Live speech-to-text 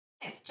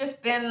It's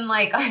just been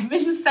like I've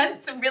been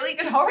sent some really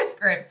good horror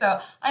scripts.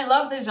 So I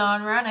love the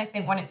genre, and I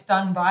think when it's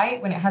done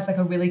right, when it has like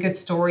a really good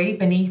story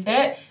beneath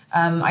it,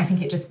 I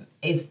think it just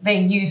is.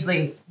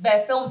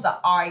 They're films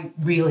that I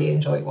really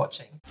enjoy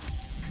watching.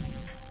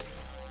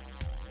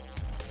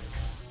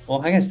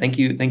 Well, hi guys, thank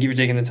you for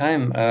taking the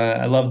time.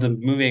 I love the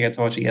movie. I got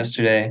to watch it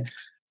yesterday.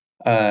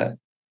 Uh,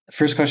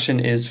 First question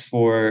is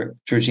for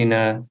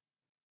Georgina.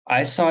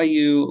 I saw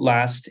you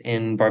last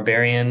in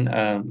Barbarian.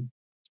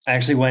 I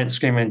actually went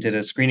Screamer and did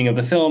a screening of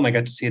the film. I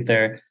got to see it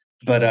there.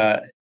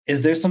 But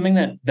is there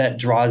something that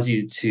draws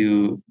you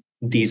to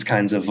these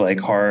kinds of like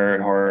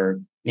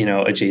horror,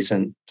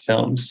 adjacent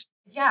films?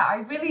 Yeah, I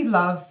really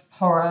love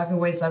horror. I've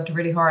always loved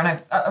really horror,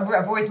 and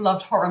I've always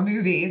loved horror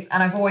movies,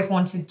 and I've always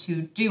wanted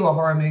to do a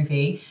horror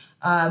movie.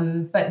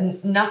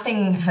 But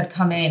nothing had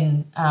come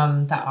in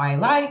that I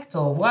liked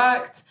or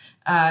worked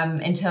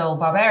until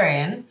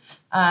Barbarian.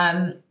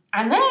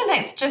 And then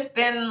it's just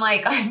been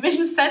like I've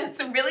been sent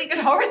some really good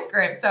horror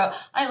scripts. So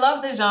I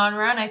love the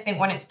genre, and I think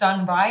when it's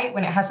done right,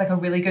 when it has like a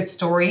really good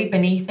story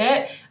beneath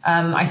it,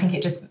 I think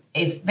it just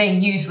is.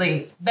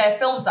 They're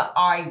films that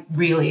I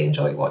really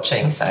enjoy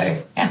watching.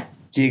 So yeah.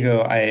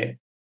 Diego,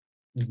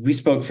 we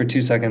spoke for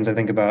 2 seconds, I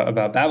think, about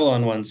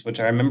Babylon once, which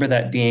I remember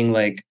that being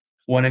like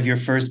one of your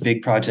first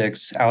big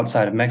projects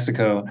outside of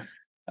Mexico.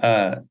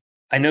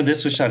 I know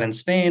this was shot in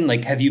Spain.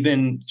 Like, have you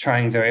been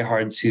trying very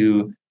hard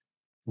to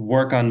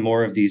work on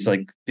more of these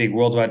like big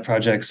worldwide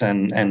projects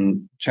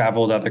and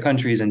travel to other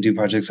countries and do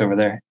projects over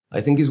there? I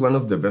think it's one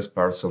of the best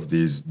parts of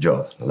this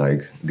job,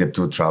 like get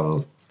to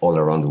travel all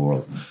around the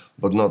world.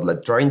 But not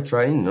like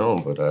trying, no,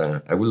 but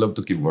I would love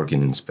to keep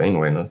working in Spain.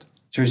 Why not?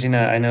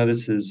 Georgina, I know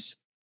this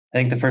is, I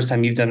think, the first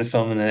time you've done a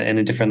film in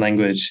a different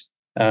language.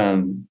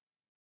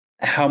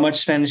 How much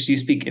Spanish do you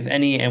speak, if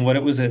any, and what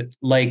it was it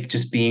like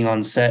just being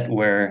on set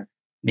where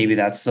maybe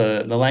that's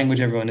the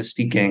language everyone is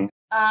speaking?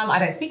 I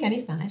don't speak any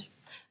Spanish.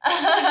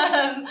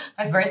 I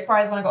was very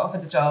surprised when I got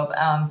offered the job,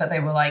 but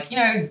they were like,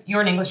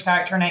 you're an English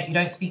character in it, you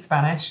don't speak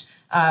Spanish.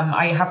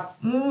 I have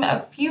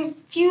a few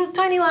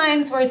tiny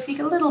lines where I speak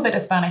a little bit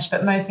of Spanish,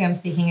 but mostly I'm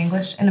speaking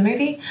English in the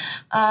movie.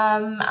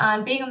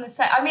 And being on the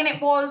set, I mean,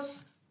 it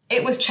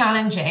was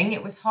challenging,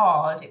 it was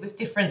hard, it was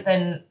different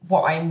than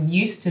what I'm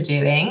used to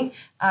doing.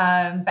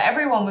 But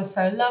everyone was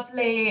so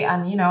lovely,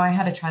 and I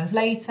had a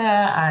translator,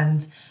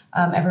 and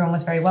everyone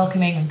was very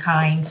welcoming and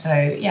kind. So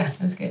yeah, it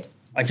was good.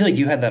 I feel like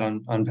you had that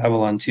on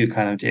Babylon too,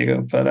 kind of,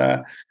 Diego.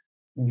 But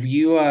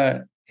you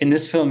in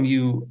this film,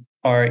 you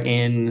are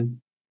in,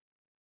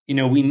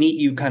 we meet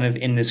you kind of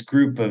in this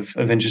group of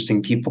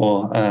interesting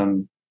people.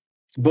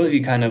 Both of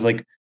you kind of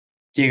like,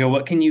 Diego,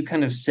 what can you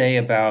kind of say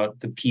about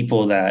the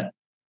people that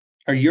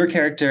are your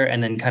character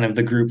and then kind of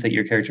the group that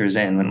your character is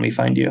in when we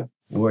find you?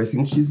 Well, I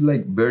think he's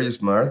like very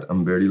smart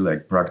and very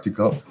like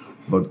practical,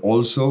 but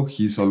also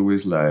he's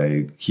always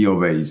like, he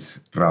obeys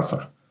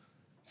Rafa.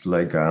 It's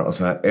like,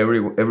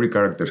 every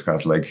character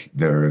has like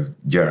their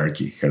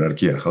hierarchy. How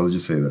do you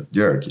say that?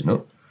 Hierarchy,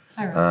 no?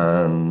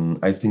 And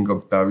I think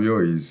Octavio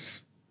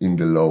is in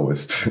the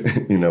lowest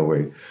in a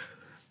way.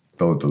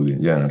 Totally.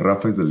 Yeah,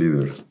 Rafa is the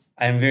leader.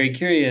 I'm very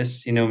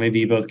curious, maybe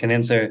you both can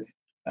answer.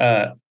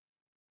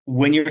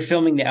 When you're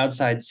filming the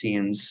outside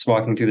scenes,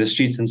 walking through the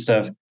streets and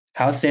stuff,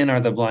 how thin are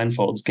the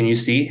blindfolds? Can you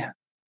see?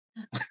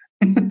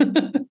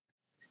 Kind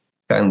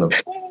of.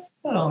 A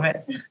little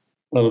bit.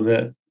 A little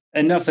bit.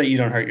 Enough that you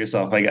don't hurt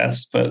yourself, I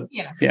guess. But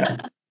yeah.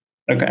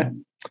 Okay.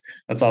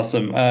 That's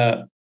awesome.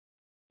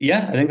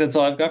 Yeah, I think that's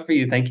all I've got for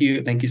you. Thank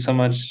you so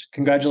much.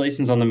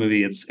 Congratulations on the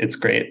movie. It's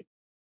great.